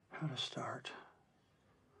how to start.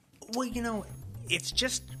 Well, it's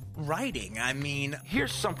just writing. I mean...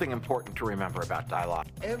 Here's something important to remember about dialogue.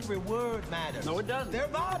 Every word matters. No, it doesn't. They're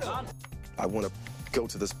vital. I want to go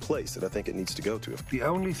to this place that I think it needs to go to. The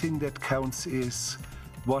only thing that counts is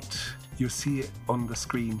what you see on the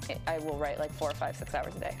screen. I will write like 4 or 5, 6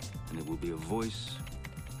 hours a day. And it will be a voice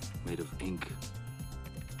made of ink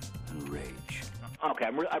and rage. Okay,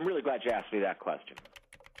 I'm really glad you asked me that question.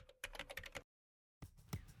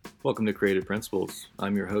 Welcome to Creative Principles.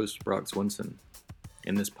 I'm your host, Brock Swinson.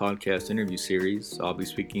 In this podcast interview series, I'll be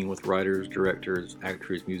speaking with writers, directors,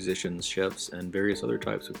 actors, musicians, chefs, and various other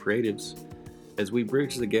types of creatives as we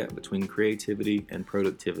bridge the gap between creativity and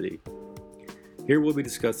productivity. Here we'll be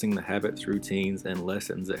discussing the habits, routines, and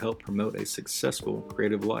lessons that help promote a successful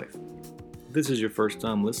creative life. If this is your first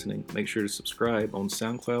time listening, make sure to subscribe on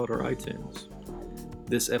SoundCloud or iTunes.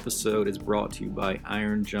 This episode is brought to you by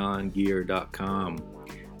IronJohnGear.com.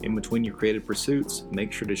 In between your creative pursuits,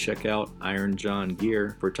 make sure to check out Iron John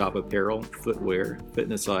Gear for top apparel, footwear,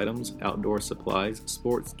 fitness items, outdoor supplies,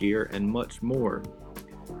 sports gear, and much more.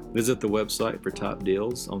 Visit the website for top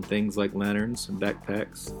deals on things like lanterns,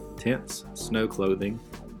 backpacks, tents, snow clothing,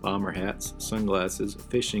 bomber hats, sunglasses,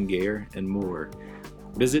 fishing gear, and more.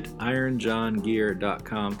 Visit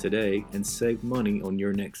IronJohnGear.com today and save money on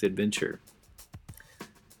your next adventure.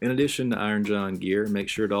 In addition to Iron John Gear, make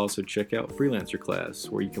sure to also check out Freelancer Class,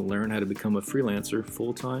 where you can learn how to become a freelancer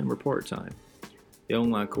full-time or part-time. The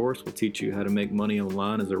online course will teach you how to make money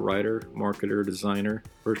online as a writer, marketer, designer,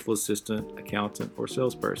 virtual assistant, accountant, or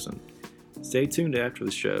salesperson. Stay tuned after the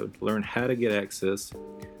show to learn how to get access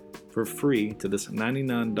for free to this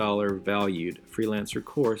 $99 valued freelancer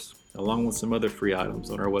course, along with some other free items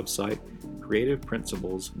on our website,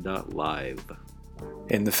 creativeprinciples.live.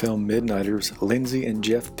 In the film Midnighters, Lindsay and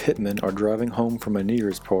Jeff Pittman are driving home from a New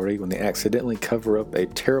Year's party when they accidentally cover up a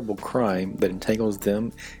terrible crime that entangles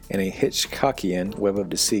them in a Hitchcockian web of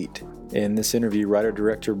deceit. In this interview,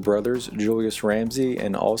 writer-director brothers Julius Ramsey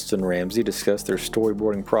and Austin Ramsey discuss their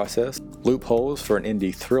storyboarding process, loopholes for an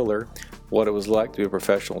indie thriller, what it was like to be a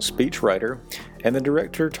professional speechwriter, and the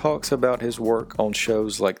director talks about his work on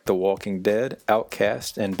shows like The Walking Dead,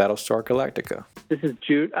 Outcast, and Battlestar Galactica. This is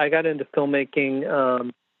Jute. I got into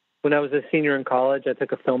filmmaking when I was a senior in college. I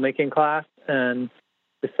took a filmmaking class and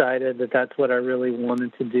decided that that's what I really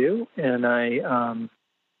wanted to do. And I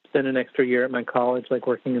spent an extra year at my college,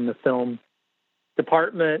 working in the film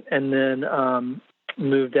department, and then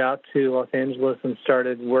moved out to Los Angeles and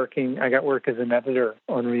started working. I got work as an editor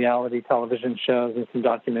on reality television shows and some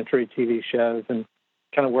documentary TV shows, and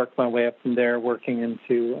kind of worked my way up from there, working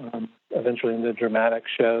into eventually into dramatic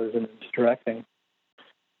shows and into directing.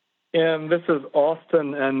 And this is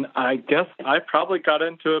Austin, and I guess I probably got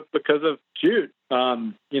into it because of Jude.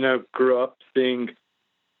 Grew up seeing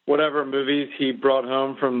whatever movies he brought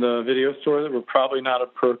home from the video store that were probably not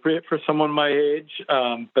appropriate for someone my age.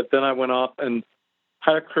 But then I went off and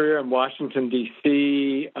had a career in Washington,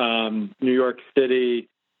 D.C., New York City,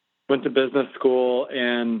 went to business school,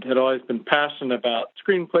 and had always been passionate about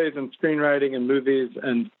screenplays and screenwriting and movies.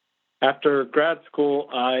 And after grad school,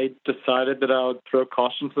 I decided that I would throw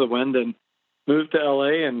caution to the wind and move to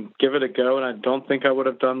L.A. and give it a go. And I don't think I would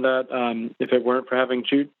have done that if it weren't for having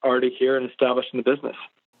Jude already here and established in the business.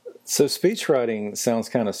 So speechwriting sounds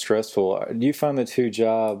kind of stressful. Do you find the two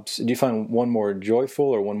jobs, do you find one more joyful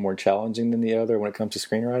or one more challenging than the other when it comes to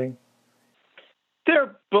screenwriting?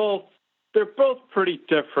 They're both pretty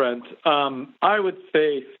different. I would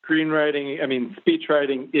say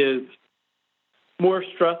speechwriting is more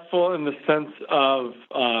stressful in the sense of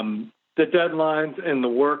the deadlines and the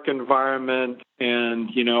work environment.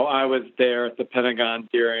 And, I was there at the Pentagon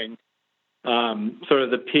during sort of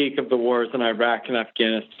the peak of the wars in Iraq and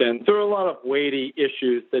Afghanistan. There are a lot of weighty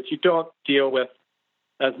issues that you don't deal with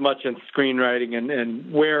as much in screenwriting.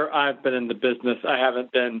 And where I've been in the business, I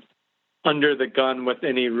haven't been under the gun with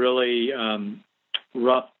any really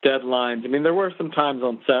rough deadlines. I mean, there were some times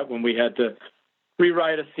on set when we had to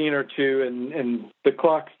rewrite a scene or two, and the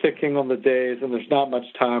clock's ticking on the days, and there's not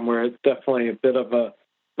much time, where it's definitely a bit of a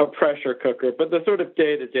pressure cooker. But the sort of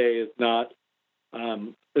day-to-day is not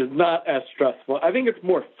as stressful. I think it's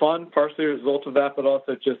more fun, partially a result of that, but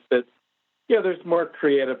also just that, there's more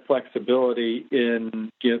creative flexibility in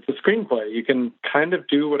the screenplay. You can kind of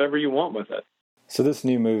do whatever you want with it. So this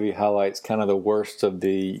new movie highlights kind of the worst of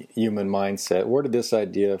the human mindset. Where did this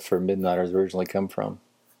idea for Midnighters originally come from?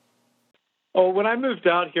 Oh, when I moved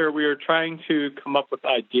out here, we were trying to come up with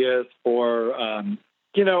ideas for, a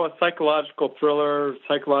psychological thriller,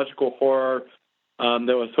 psychological horror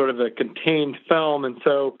that was sort of a contained film. And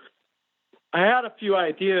so I had a few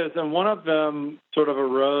ideas, and one of them sort of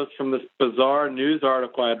arose from this bizarre news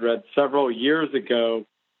article I'd read several years ago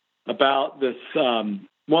about this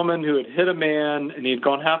woman who had hit a man, and he'd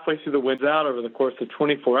gone halfway through the winds out over the course of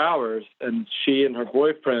 24 hours, and she and her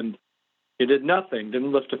boyfriend, he did nothing,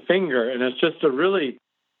 didn't lift a finger, and it's just a really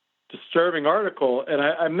disturbing article. And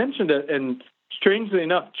I mentioned it, and strangely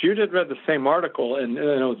enough, Jude had read the same article, and it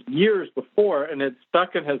was years before, and it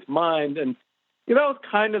stuck in his mind. And that was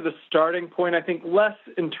kind of the starting point, I think, less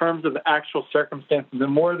in terms of the actual circumstances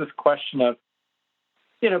and more this question of,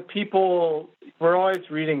 people, we're always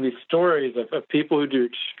reading these stories of people who do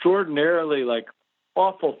extraordinarily,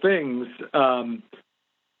 awful things, and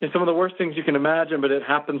some of the worst things you can imagine, but it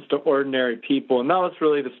happens to ordinary people. And that was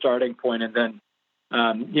really the starting point. And then,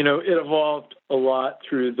 it evolved a lot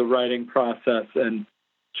through the writing process, and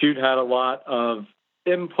Jude had a lot of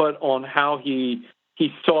input on how he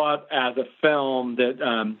saw it as a film that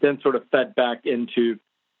then sort of fed back into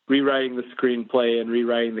rewriting the screenplay and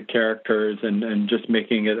rewriting the characters and just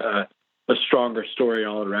making it a stronger story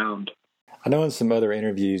all around. I know in some other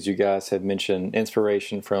interviews you guys have mentioned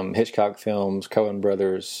inspiration from Hitchcock films, Coen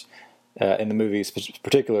Brothers, in the movies,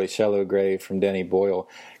 particularly Shallow Grave from Danny Boyle.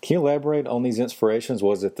 Can you elaborate on these inspirations?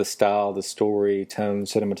 Was it the style, the story, tone,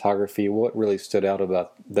 cinematography? What really stood out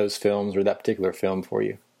about those films or that particular film for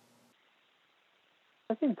you?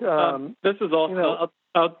 I think this is also.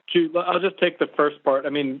 I'll just take the first part. I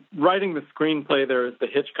mean, writing the screenplay, there's the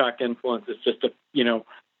Hitchcock influence. It's just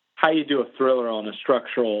how you do a thriller on a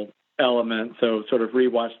structural element. So sort of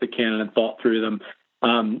rewatch the canon and thought through them.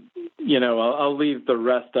 I'll leave the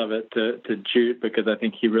rest of it to Jude, because I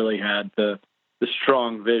think he really had the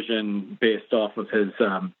strong vision based off of his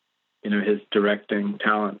his directing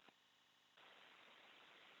talent.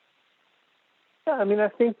 Yeah, I mean, I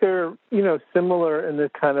think they're similar in the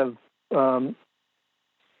kind of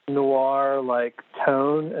noir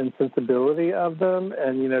tone and sensibility of them,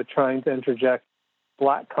 and trying to interject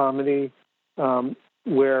black comedy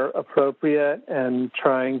where appropriate, and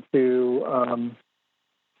trying to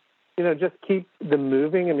just keep them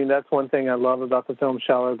moving. I mean, that's one thing I love about the film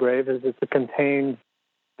Shallow Grave, is it's a contained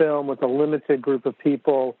film with a limited group of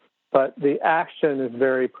people, but the action is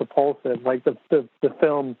very propulsive. The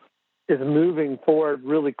film is moving forward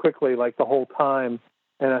really quickly the whole time,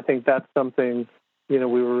 and I think that's something we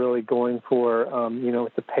were really going for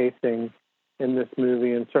with the pacing in this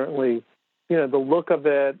movie. And certainly the look of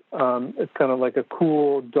it, it's kind of like a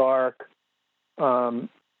cool, dark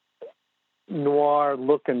noir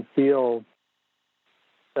look and feel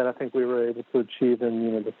that I think we were able to achieve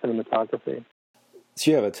in the cinematography.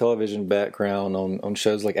 So you have a television background on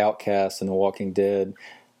shows like Outcast and The Walking Dead.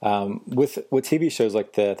 With TV shows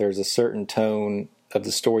like that, there's a certain tone of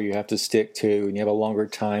the story you have to stick to, and you have a longer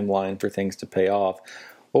timeline for things to pay off.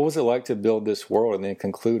 What was it like to build this world and then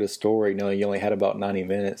conclude a story knowing you only had about 90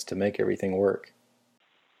 minutes to make everything work?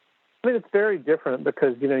 I mean, it's very different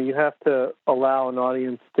because, you have to allow an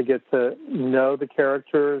audience to get to know the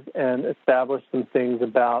characters and establish some things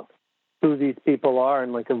about who these people are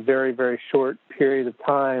in a very, very short period of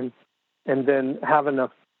time, and then have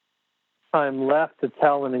enough time left to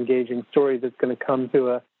tell an engaging story that's going to come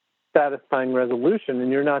to a satisfying resolution. And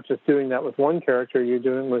you're not just doing that with one character, you're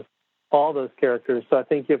doing with all those characters. So I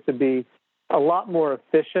think you have to be a lot more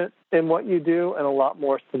efficient in what you do and a lot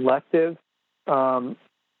more selective,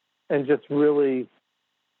 and just really,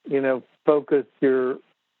 focus your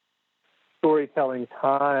storytelling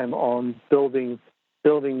time on building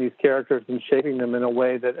these characters and shaping them in a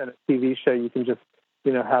way that in a TV show you can just,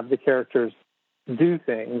 have the characters do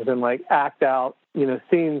things and act out,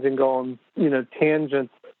 scenes and go on,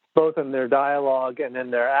 tangents, both in their dialogue and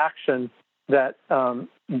in their action that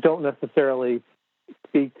don't necessarily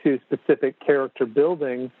speak to specific character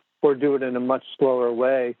building, or do it in a much slower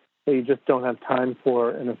way that you just don't have time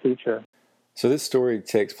for in a feature. So this story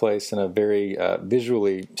takes place in a very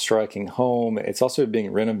visually striking home. It's also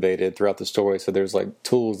being renovated throughout the story, so there's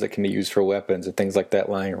tools that can be used for weapons and things like that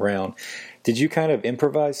lying around. Did you kind of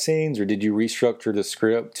improvise scenes, or did you restructure the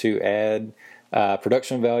script to add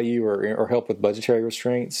production value or help with budgetary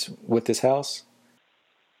restraints with this house?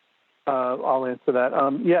 I'll answer that.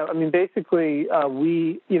 Yeah, I mean, basically,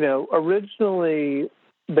 we, originally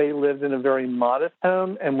they lived in a very modest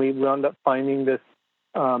home, and we wound up finding this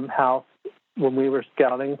house when we were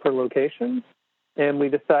scouting for locations. And we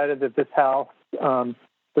decided that this house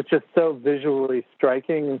was just so visually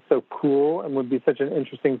striking and so cool and would be such an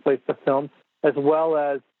interesting place to film, as well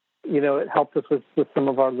as, it helped us with some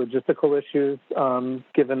of our logistical issues.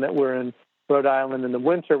 Given that we're in Rhode Island in the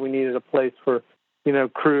winter, we needed a place for,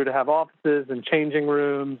 crew to have offices and changing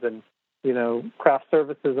rooms and craft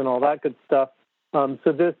services and all that good stuff. So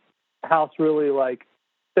this house really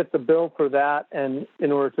fit the bill for that. And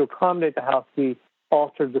in order to accommodate the house, we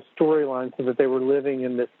altered the storyline so that they were living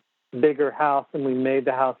in this bigger house, and we made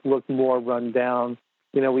the house look more run down.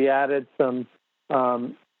 We added some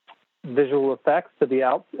visual effects to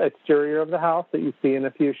the exterior of the house that you see in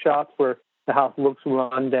a few shots where the house looks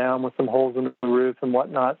run down with some holes in the roof and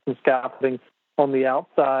whatnot, some scaffolding on the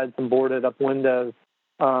outside, some boarded up windows.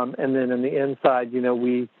 And then in the inside,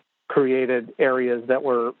 we created areas that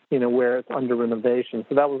were, where it's under renovation.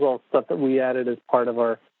 So that was all stuff that we added as part of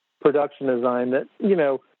our production design that,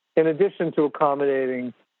 in addition to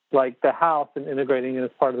accommodating the house and integrating it as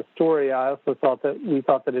part of the story, I also thought that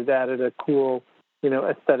it added a cool,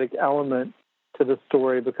 aesthetic element to the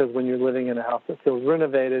story, because when you're living in a house that feels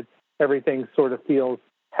renovated, everything sort of feels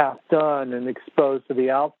half done and exposed to the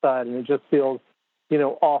outside, and it just feels,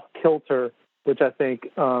 off kilter, which I think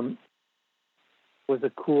was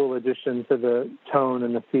a cool addition to the tone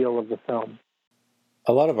and the feel of the film.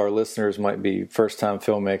 A lot of our listeners might be first-time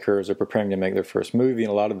filmmakers or preparing to make their first movie,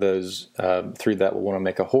 and a lot of those through that will want to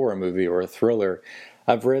make a horror movie or a thriller.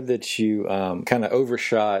 I've read that you kind of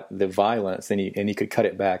overshot the violence, and you could cut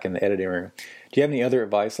it back in the editing room. Do you have any other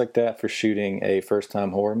advice like that for shooting a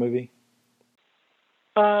first-time horror movie?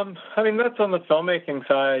 That's on the filmmaking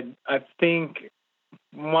side. I think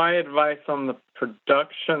my advice on the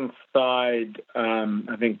production side,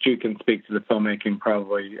 I think Jude can speak to the filmmaking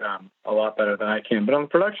probably a lot better than I can. But on the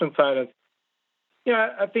production side,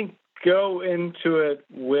 I think go into it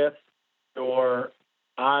with your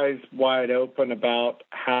eyes wide open about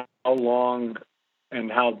how long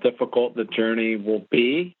and how difficult the journey will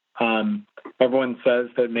be. Everyone says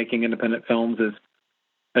that making independent films is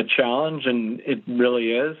a challenge, and it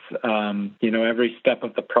really is. Every step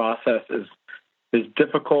of the process is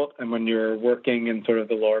difficult, and when you're working in sort of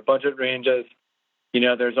the lower budget ranges,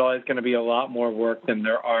 there's always going to be a lot more work than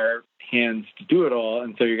there are hands to do it all,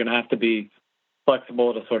 and so you're going to have to be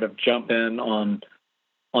flexible to sort of jump in on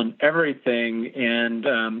everything,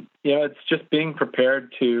 and it's just being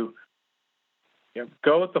prepared to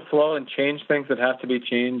go with the flow and change things that have to be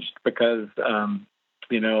changed, because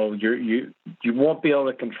you won't be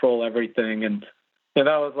able to control everything, and that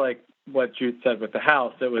was like what Jude said with the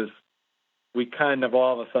house. It was, we kind of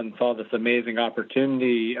all of a sudden saw this amazing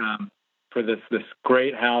opportunity for this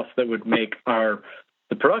great house that would make the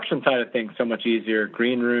production side of things so much easier,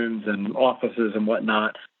 green rooms and offices and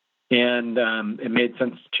whatnot. And it made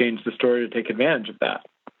sense to change the story to take advantage of that.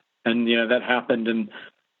 And, that happened.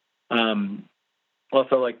 And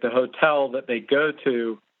also, the hotel that they go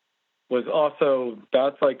to was also,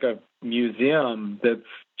 that's like a museum that's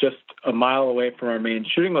just a mile away from our main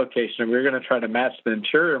shooting location. And we were going to try to match the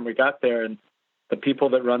interior, and we got there, and the people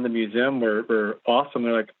that run the museum were awesome.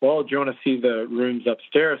 They're like, well, do you want to see the rooms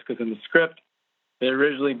upstairs? Because in the script, they had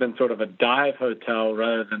originally been sort of a dive hotel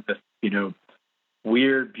rather than this,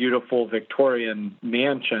 weird, beautiful Victorian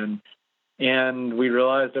mansion. And we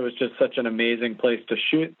realized it was just such an amazing place to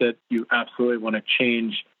shoot that you absolutely want to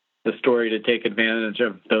change the story to take advantage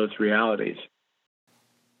of those realities.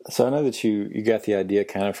 So I know that you got the idea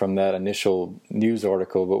kind of from that initial news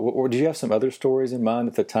article, but did you have some other stories in mind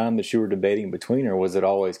at the time that you were debating between, or was it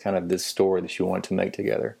always kind of this story that you wanted to make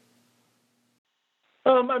together?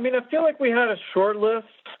 I feel like we had a short list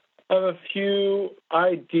of a few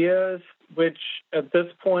ideas, which at this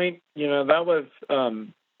point, that was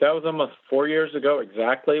almost 4 years ago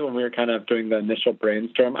exactly when we were kind of doing the initial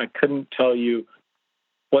brainstorm. I couldn't tell you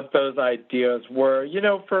what those ideas were.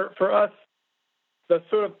 For us, the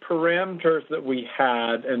sort of parameters that we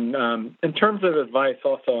had, and in terms of advice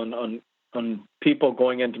also on people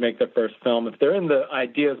going in to make their first film, if they're in the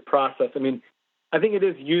ideas process, I think it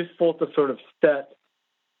is useful to sort of set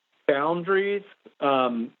boundaries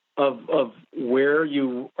of where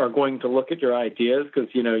you are going to look at your ideas, because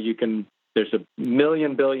there's a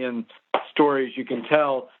billion stories you can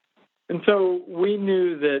tell, and so we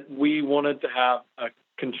knew that we wanted to have a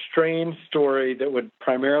constrained story that would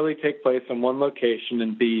primarily take place in one location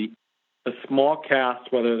and be a small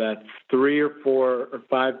cast, whether that's 3 or 4 or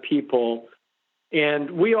 5 people.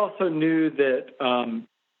 And we also knew that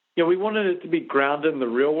we wanted it to be grounded in the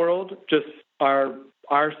real world, just our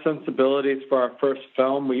sensibilities for our first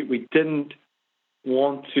film. We didn't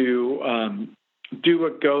want to do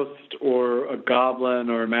a ghost or a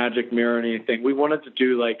goblin or a magic mirror or anything. We wanted to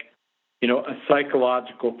do a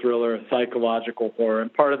psychological thriller, a psychological horror,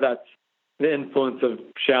 and part of that's the influence of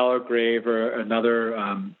Shallow Grave or another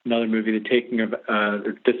movie,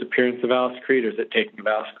 The Disappearance of Alice Creed, or is it Taking of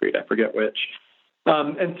Alice Creed? I forget which.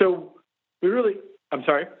 And so we really, I'm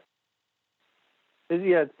sorry.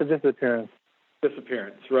 Yeah, it's the disappearance.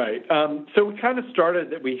 Disappearance, right. So we kind of started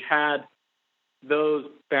that we had those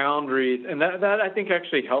boundaries, and that I think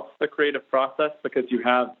actually helps the creative process because you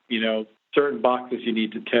have, certain boxes you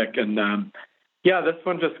need to tick. And this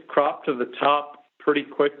one just cropped to the top pretty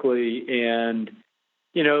quickly, and,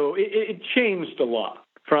 it changed a lot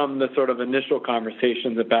from the sort of initial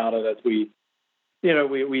conversations about it as we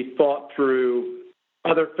thought through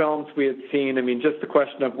other films we had seen. I mean, just the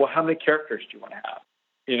question of, well, how many characters do you want to have?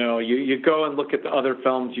 You go and look at the other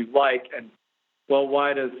films you like, and, well,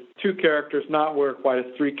 why does 2 characters not work? Why does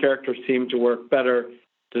 3 characters seem to work better?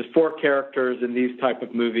 Does 4 characters in these type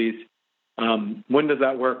of movies, when does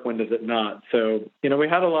that work? When does it not? So, we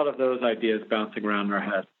had a lot of those ideas bouncing around in our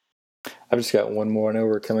head. I've just got one more. I know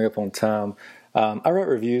we're coming up on time. I wrote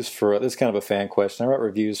reviews for, this is kind of a fan question, I wrote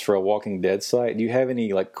reviews for a Walking Dead site. Do you have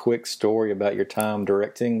any quick story about your time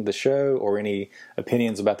directing the show or any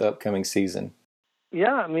opinions about the upcoming season?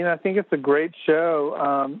 Yeah, I think it's a great show.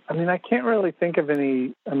 I can't really think of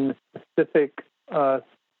any specific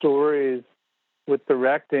stories with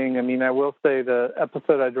directing. I will say the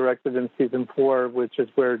episode I directed in season 4, which is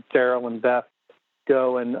where Daryl and Beth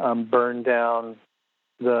go and burn down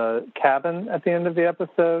the cabin at the end of the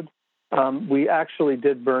episode. We actually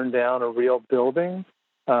did burn down a real building,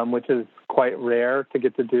 which is quite rare to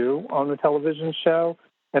get to do on the television show.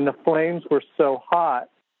 And the flames were so hot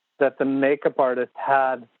that the makeup artist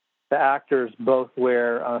had the actors both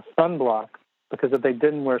wear sunblock, because if they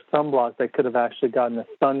didn't wear sunblock, they could have actually gotten a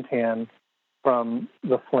suntan from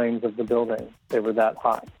the flames of the building. They were that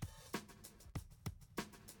hot.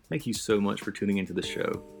 Thank you so much for tuning into the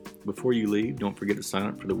show. Before you leave, don't forget to sign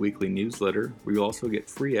up for the weekly newsletter, where you also get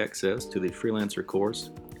free access to the freelancer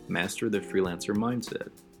course, Master the Freelancer Mindset.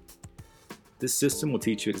 This system will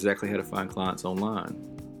teach you exactly how to find clients online,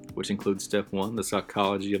 which includes Step 1, the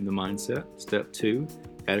psychology of the mindset, Step 2,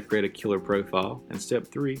 how to create a killer profile, and Step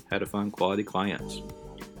 3, how to find quality clients.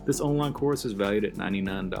 This online course is valued at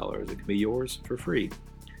 $99. It can be yours for free.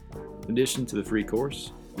 In addition to the free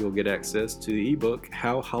course, you'll get access to the ebook,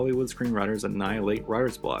 How Hollywood Screenwriters Annihilate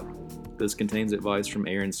Writer's Block. This contains advice from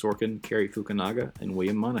Aaron Sorkin, Cary Fukunaga, and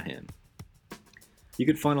William Monahan. You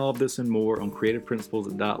can find all of this and more on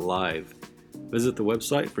creativeprinciples.live. Visit the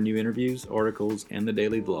website for new interviews, articles, and the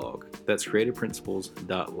daily blog. That's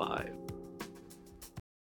creativeprinciples.live.